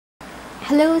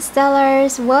Hello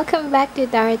Stellars! Welcome back to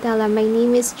Tarotella. My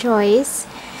name is Joyce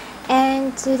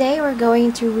and today we're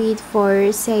going to read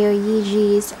for Seo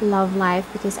Ye-ji's love life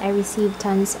because I received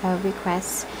tons of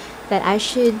requests that I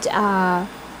should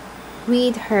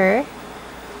read her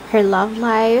love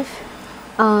life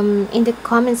in the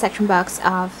comment section box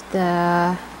of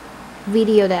the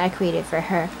video that I created for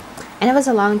her, and it was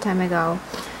a long time ago.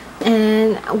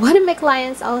 And one of my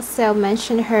clients also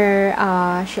mentioned her.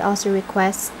 She also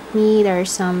requested me. There are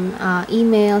some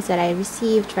emails that I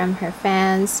received from her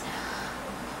fans,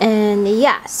 and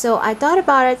yeah, so I thought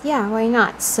about it. Yeah, why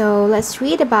not? So let's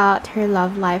read about her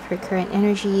love life, her current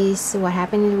energies, what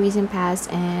happened in the recent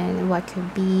past, and what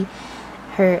could be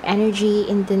her energy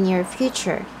in the near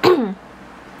future.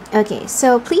 Okay,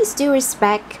 so please do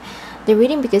respect the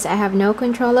reading because I have no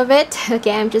control of it.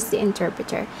 Okay, I'm just the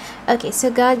interpreter. Okay,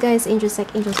 so God, guys, angels,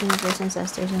 like angels, universe,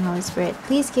 ancestors, and Holy Spirit,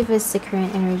 please give us the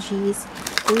current energies,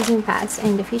 the recent past,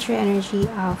 and the future energy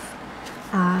of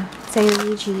Seo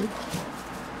Ye-ji.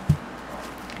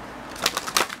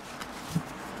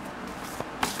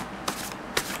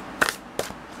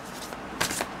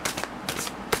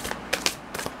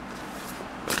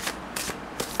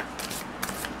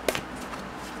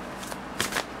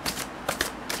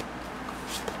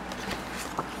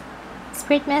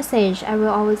 Spirit message, I will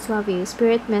always love you.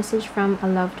 Spirit message from a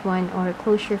loved one or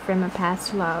closure from a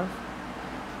past love.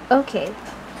 Okay.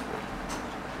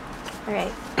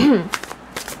 Alright.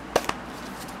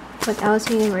 What else,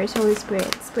 universe, Holy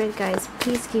Spirit? Spirit guys,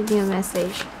 please give me a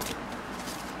message.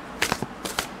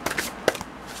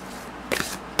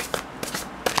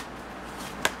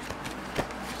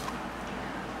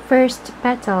 First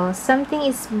petal. Something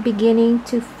is beginning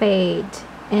to fade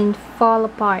and fall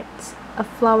apart. A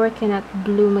flower cannot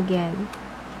bloom again.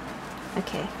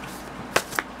 Okay.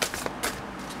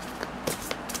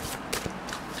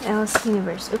 Else,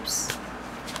 universe. Oops.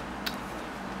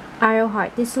 Arrow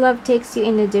heart. This love takes you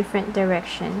in a different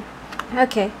direction.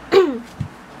 Okay.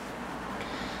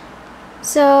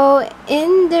 So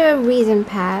in the recent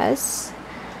past,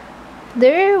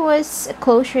 there was a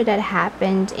closure that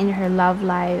happened in her love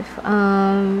life.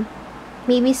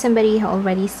 Maybe somebody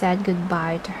already said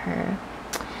goodbye to her.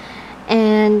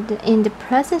 And in the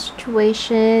present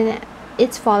situation,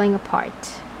 it's falling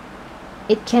apart.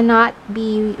 It cannot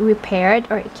be repaired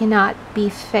or it cannot be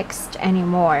fixed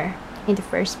anymore in the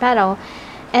first petal.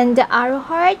 And the arrow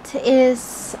heart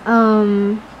is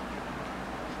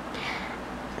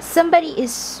somebody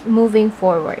is moving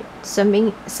forward.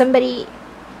 Somebody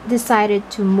decided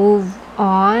to move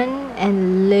on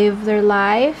and live their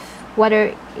life.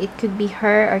 Whether it could be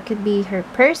her or it could be her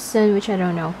person, which I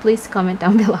don't know. Please comment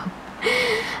down below.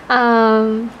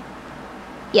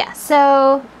 Yeah,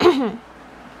 so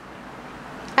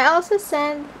I also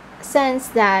sense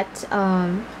that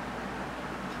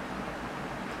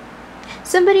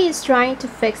somebody is trying to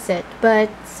fix it, but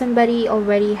somebody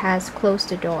already has closed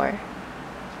the door.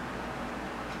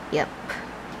 Yep.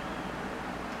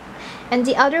 And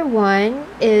the other one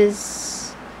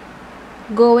is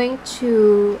going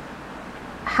to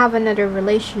have another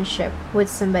relationship with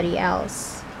somebody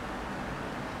else.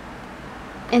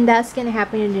 And that's gonna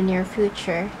happen in the near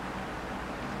future.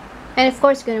 And of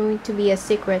course, going to be a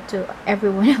secret to every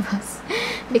one of us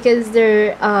because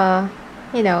they're,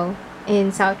 you know,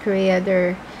 in South Korea,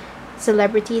 their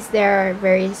celebrities there are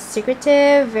very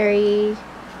secretive, very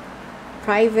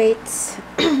private.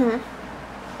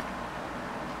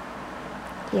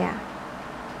 Yeah,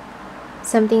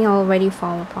 something already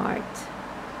fall apart.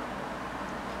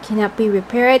 Cannot be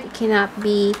repaired. It cannot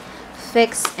be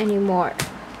fixed anymore.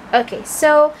 Okay,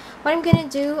 so what I'm gonna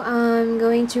do, I'm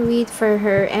going to read for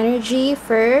her energy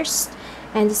first,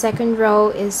 and the second row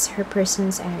is her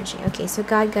person's energy. Okay, so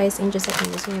God, guys, angels,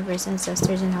 angels, universe,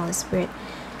 ancestors, and Holy Spirit,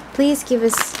 please give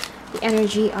us the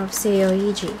energy of Seo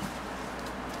Ye-ji.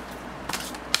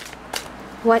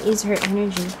 What is her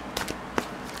energy?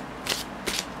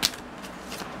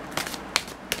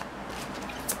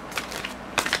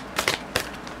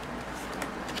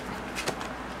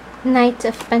 Knight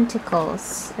of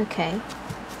Pentacles. Okay.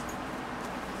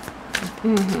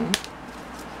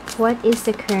 What is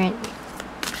the current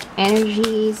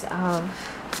energies of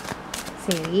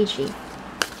Seo Ye-ji?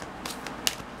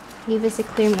 Give us a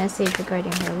clear message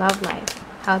regarding her love life.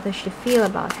 How does she feel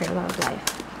about her love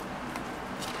life?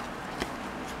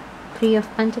 Three of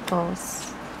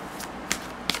Pentacles.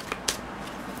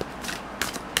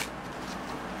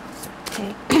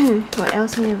 Okay. What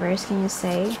else, universe, can you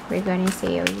say regarding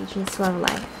Seo Ye-ji's love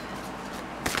life?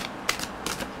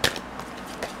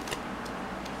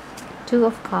 Two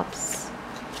of Cups.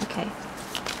 Okay.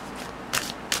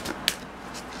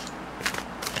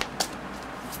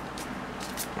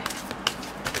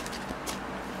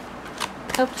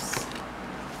 Oops.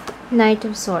 Knight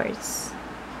of Swords.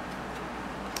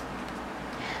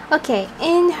 Okay,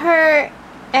 in her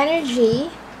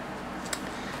energy,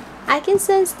 I can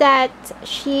sense that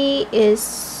she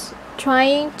is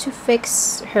trying to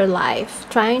fix her life,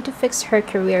 trying to fix her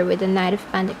career with the Knight of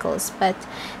Pentacles, but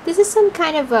this is some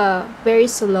kind of a very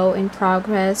slow in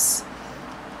progress.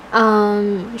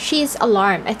 She's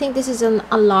alarmed. I think this is an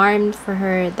alarm for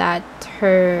her that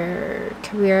her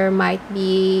career might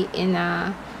be in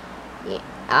a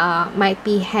might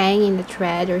be hanging the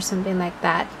thread or something like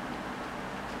that,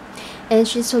 and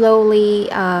she's slowly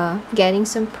getting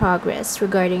some progress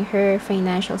regarding her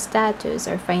financial status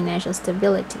or financial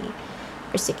stability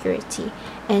or security,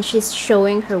 and she's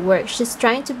showing her work. She's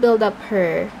trying to build up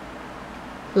her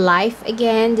life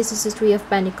again. This is the Three of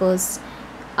Pentacles,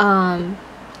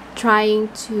 trying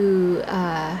to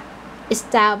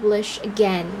establish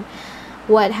again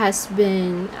what has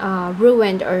been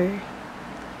ruined, or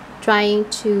trying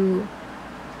to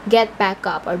get back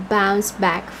up or bounce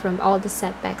back from all the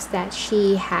setbacks that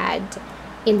she had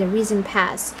in the recent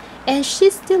past. And she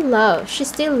still loves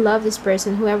this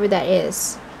person, whoever that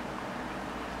is.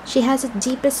 She has the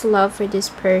deepest love for this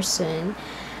person.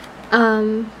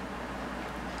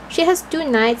 She has two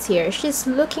knights here. She's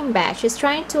looking back. She's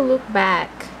trying to look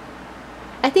back.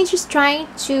 I think she's trying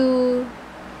to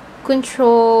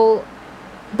control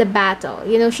the battle.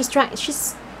 You know, she's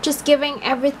just giving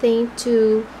everything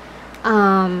to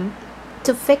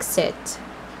fix it.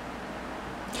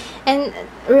 And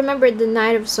remember, the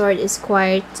Knight of Swords is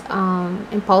quite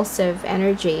impulsive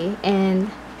energy, and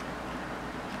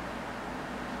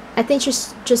I think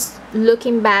she's just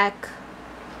looking back.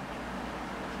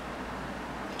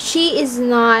 She is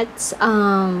not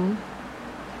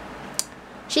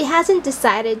she hasn't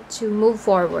decided to move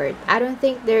forward. I don't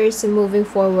think there is a moving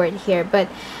forward here, but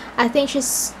I think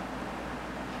she's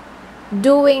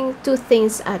doing two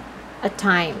things at a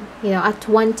time, you know, at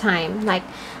one time. Like,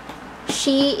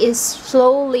 she is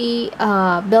slowly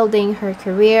building her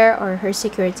career or her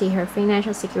security, her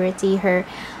financial security, her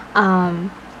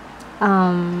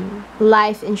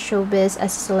life in showbiz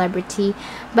as a celebrity,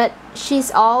 but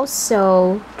she's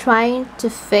also trying to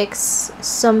fix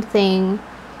something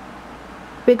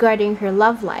regarding her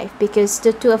love life, because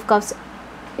the Two of Cups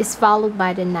is followed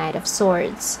by the Knight of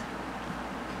Swords.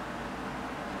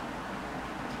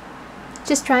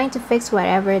 Just trying to fix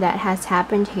whatever that has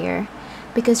happened here,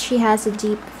 because she has a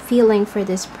deep feeling for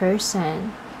this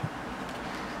person.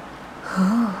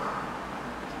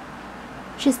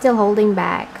 She's still holding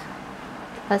back.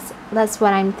 That's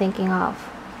what I'm thinking of.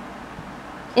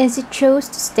 And she chose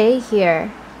to stay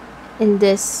here in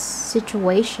this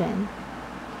situation.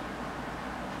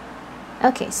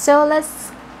 Okay, so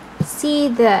let's see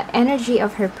the energy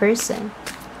of her person.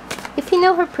 If you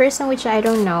know her person, which I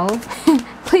don't know,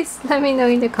 please let me know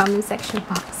in the comment section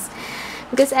box,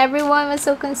 because everyone was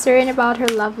so concerned about her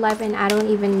love life and I don't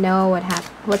even know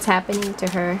what's happening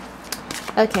to her.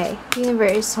 Okay,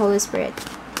 Universe, Holy Spirit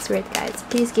guides,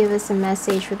 please give us a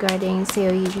message regarding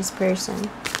Seo Ye-ji's person.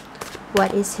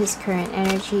 What is his current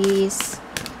energies?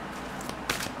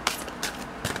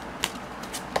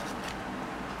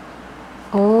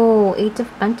 Oh, Eight of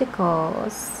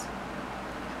Pentacles.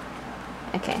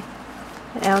 Okay,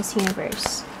 what else,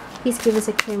 Universe? Please give us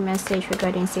a clear message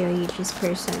regarding Seo Ye-ji's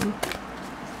person.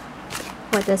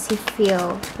 What does he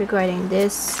feel regarding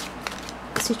this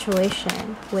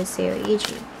situation with Seo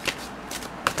Ye-ji?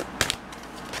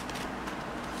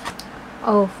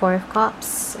 Oh, Four of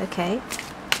Cups. Okay.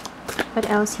 What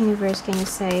else, Universe, can you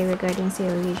say regarding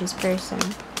Seo Ye-ji's person?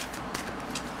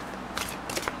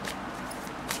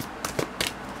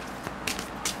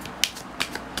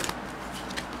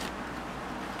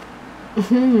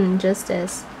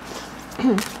 Justice.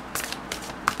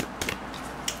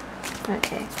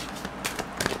 Okay.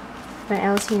 What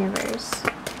else, Universe?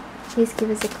 Please give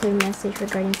us a clear message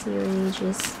regarding Seo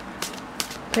Ye-ji's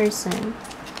person.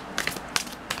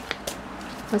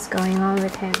 What's going on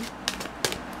with him?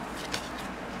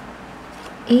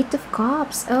 Eight of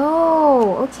Cups.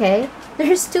 Oh, okay.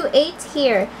 There's two eights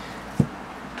here.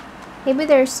 Maybe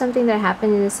there's something that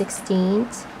happened in the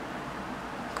 16th.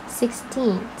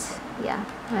 16th. Yeah,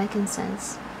 I can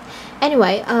sense.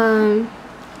 Anyway,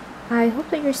 I hope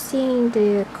that you're seeing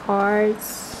the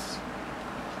cards.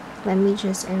 Let me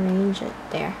just arrange it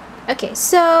there. Okay,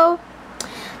 so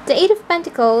the Eight of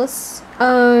Pentacles,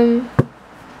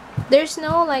 there's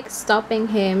no like stopping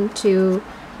him to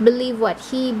believe what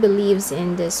he believes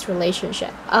in this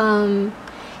relationship.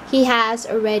 He has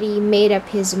already made up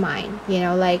his mind, you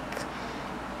know, like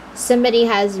somebody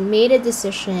has made a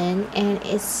decision and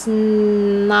it's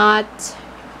not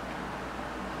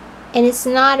And it's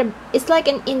not a, it's like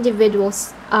an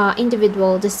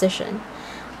individual decision.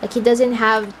 Like, he doesn't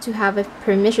have to have a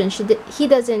permission. He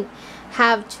doesn't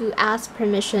have to ask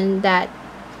permission that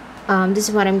this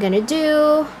is what I'm gonna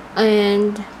do.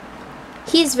 And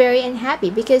he's very unhappy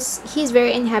because he's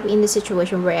very unhappy in the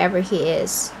situation wherever he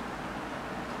is.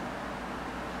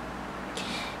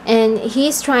 And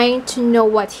he's trying to know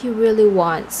what he really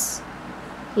wants.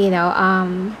 You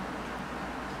know,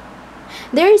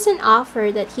 there is an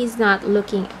offer that he's not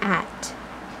looking at.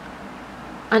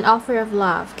 An offer of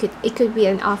love. It could be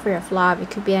an offer of love. It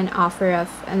could be an offer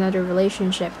of another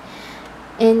relationship.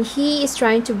 And he is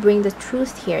trying to bring the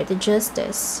truth here, the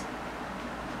justice.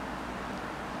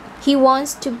 He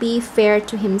wants to be fair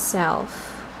to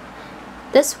himself.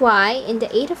 That's why in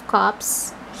the Eight of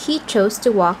Cups, he chose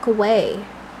to walk away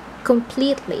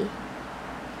completely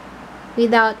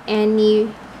without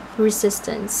any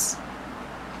resistance.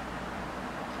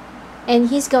 And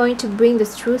he's going to bring the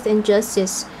truth and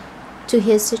justice to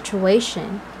his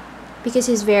situation because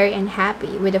he's very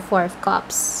unhappy with the Four of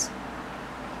Cups.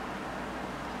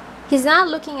 He's not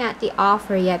looking at the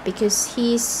offer yet because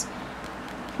he's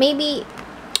maybe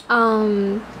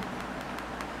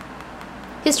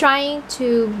he's trying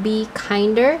to be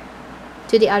kinder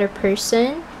to the other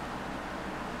person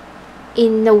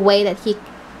in the way that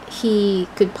he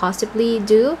could possibly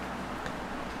do.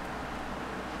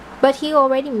 But he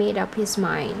already made up his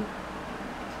mind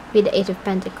with the Eight of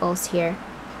Pentacles here.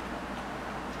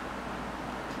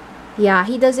 Yeah,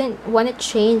 he doesn't want to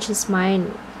change his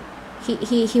mind.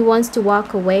 He wants to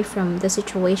walk away from the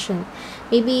situation.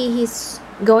 Maybe he's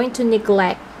going to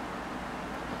neglect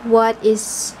what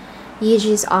is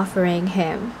Ye-ji's offering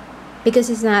him because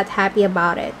he's not happy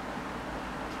about it.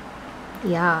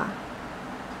 Yeah.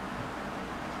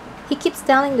 He keeps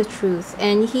telling the truth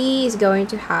and he is going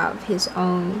to have his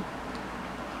own,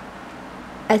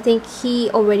 I think he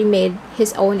already made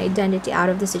his own identity out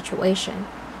of the situation.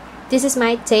 This is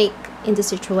my take in the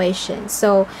situation,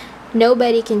 so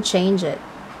nobody can change it.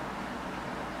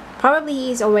 Probably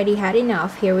he's already had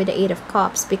enough here with the Eight of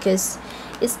Cups because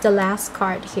it's the last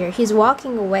card here. He's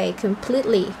walking away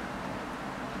completely.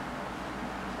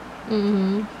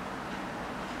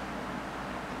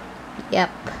 Yep.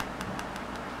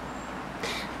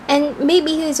 And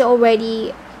maybe he's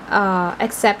already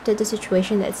accepted the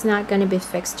situation that it's not going to be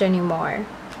fixed anymore.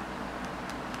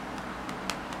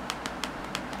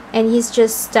 And he's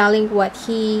just telling what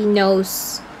he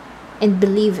knows and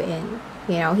believe in.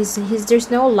 You know,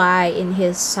 there's no lie in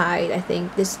his side. I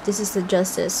think this is the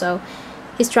justice. So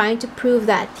he's trying to prove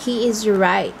that he is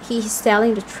right. He's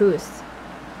telling the truth.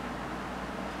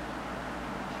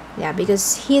 Yeah,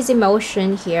 because his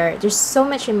emotion here, there's so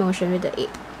much emotion with the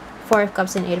Four of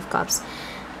Cups and Eight of Cups.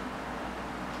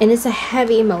 And it's a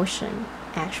heavy emotion,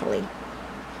 actually.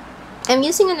 I'm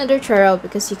using another tarot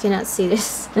because you cannot see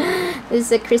this. This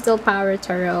is a Crystal Power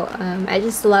Tarot. I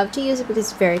just love to use it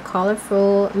because it's very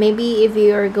colorful. Maybe if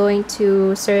you are going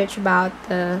to search about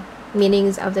the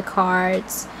meanings of the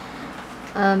cards.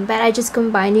 But I just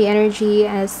combine the energy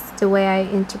as the way I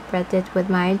interpret it with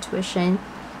my intuition.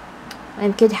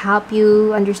 And could help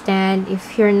you understand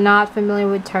if you're not familiar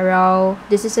with tarot.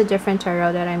 This is a different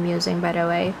tarot that I'm using, by the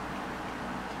way.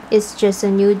 It's just a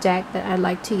new deck that I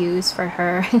like to use for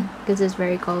her because it's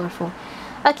very colorful.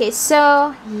 Okay,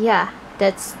 so yeah,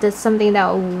 that's something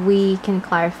that we can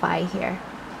clarify here.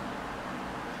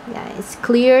 Yeah, it's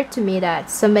clear to me that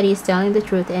somebody is telling the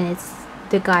truth and it's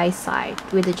the guy's side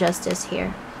with the justice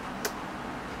here.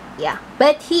 Yeah,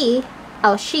 but she,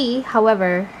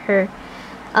 however, her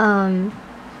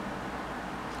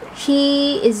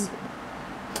she is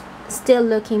still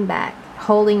looking back,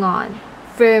 holding on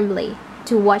firmly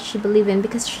to what she believes in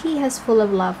because she has full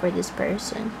of love for this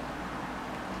person.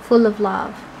 Full of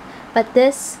love. But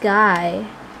this guy,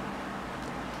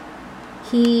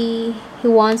 he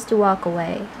wants to walk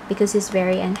away because he's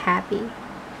very unhappy.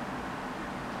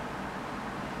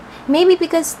 Maybe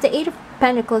because the Eight of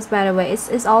Pentacles, by the way,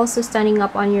 is also standing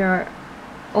up on your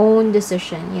own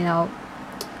decision, you know.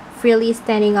 Freely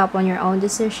standing up on your own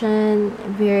decision.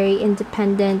 Very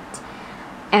independent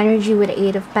energy with the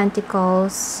Eight of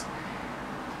Pentacles.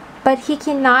 But he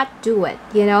cannot do it,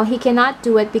 you know. He cannot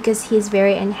do it because he's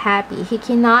very unhappy. He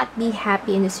cannot be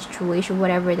happy in the situation,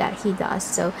 whatever that he does.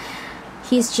 So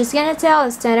he's just gonna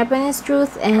stand up on his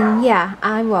truth, and yeah,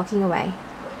 I'm walking away.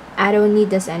 I don't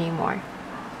need this anymore.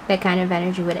 That kind of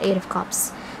energy with the Eight of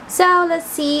Cups. So let's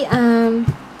see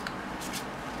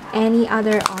any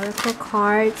other oracle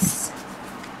cards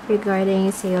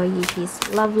regarding Seo Ye-ji's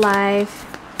love life.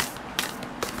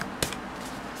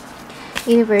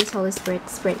 Universe, Holy Spirit,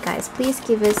 Spirit guys, please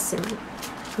give us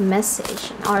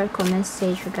message, an oracle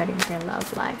message regarding her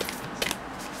love life.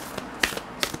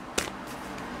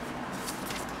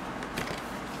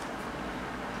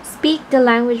 Speak the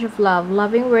language of love.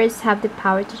 Loving words have the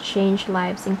power to change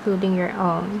lives, including your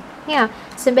own. Yeah,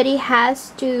 somebody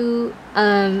has to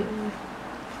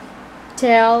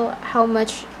tell how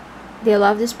much they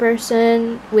love this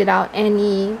person without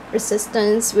any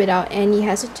resistance, without any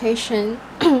hesitation.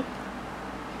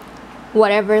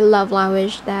 Whatever love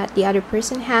language that the other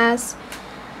person has,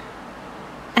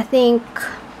 I think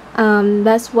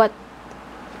that's what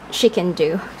she can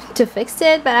do to fix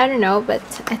it. But I don't know, but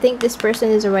I think this person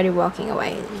is already walking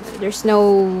away. There's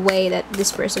no way that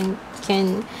this person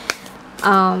can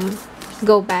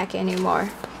go back anymore.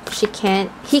 He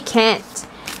can't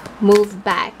move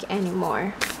back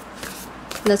anymore.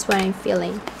 That's what I'm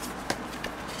feeling.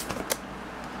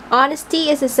 Honesty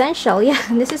is essential. Yeah,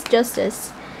 this is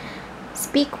justice.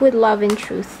 Speak with love and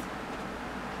truth.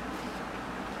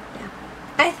 Yeah.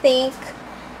 I think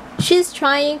she's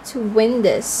trying to win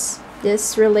this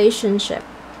relationship.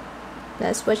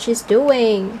 That's what she's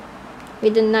doing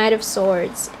with the Knight of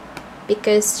Swords,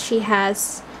 because she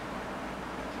has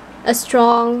a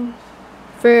strong,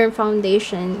 firm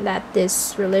foundation that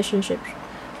this relationship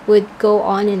would go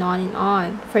on and on and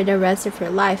on for the rest of her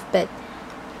life. But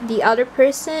the other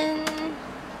person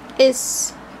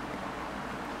is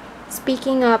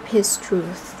speaking up his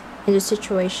truth in the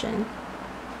situation.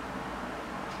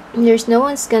 There's no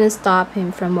one's gonna stop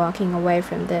him from walking away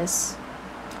from this.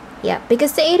 Yeah,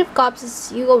 because the Eight of Cups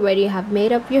is, you already have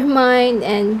made up your mind,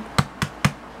 and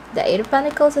the Eight of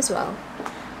Pentacles as well.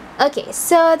 Okay,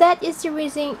 so that is the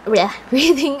reading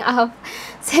of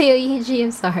Seo Ye-ji.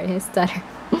 I'm sorry, I stutter.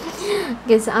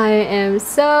 Because I am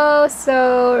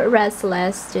so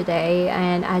restless today,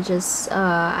 and I just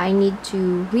I need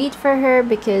to read for her,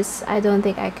 because I don't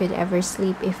think I could ever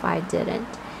sleep if I didn't.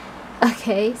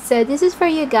 Okay, so this is for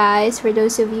you guys, for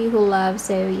those of you who love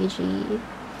Seo Ye-ji.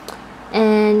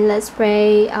 And let's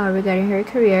pray regarding her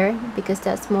career, because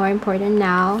that's more important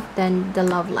now than the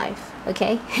love life.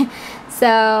 Okay.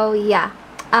 So yeah,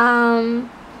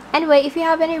 anyway, if you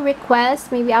have any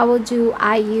requests, maybe I will do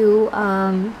IU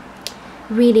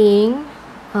reading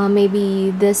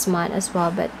maybe this month as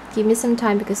well, but give me some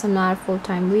time, because I'm not a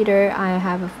full-time reader. I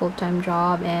have a full-time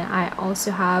job, and I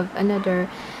also have another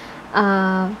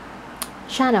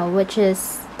channel, which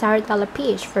is Tarotella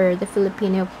page for the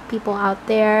Filipino people out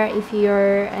there. If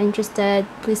you're interested,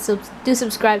 please do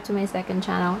subscribe to my second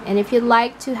channel. And if you'd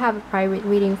like to have a private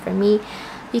reading from me,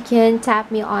 you can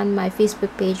tap me on my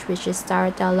Facebook page, which is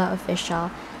Tarotella Official.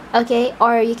 Okay,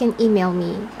 or you can email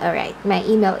me. Alright, my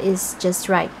email is just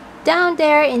right down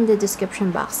there in the description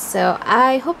box. So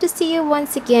I hope to see you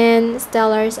once again,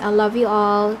 Stellars. I love you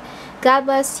all. God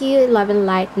bless you. Love and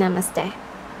light. Namaste.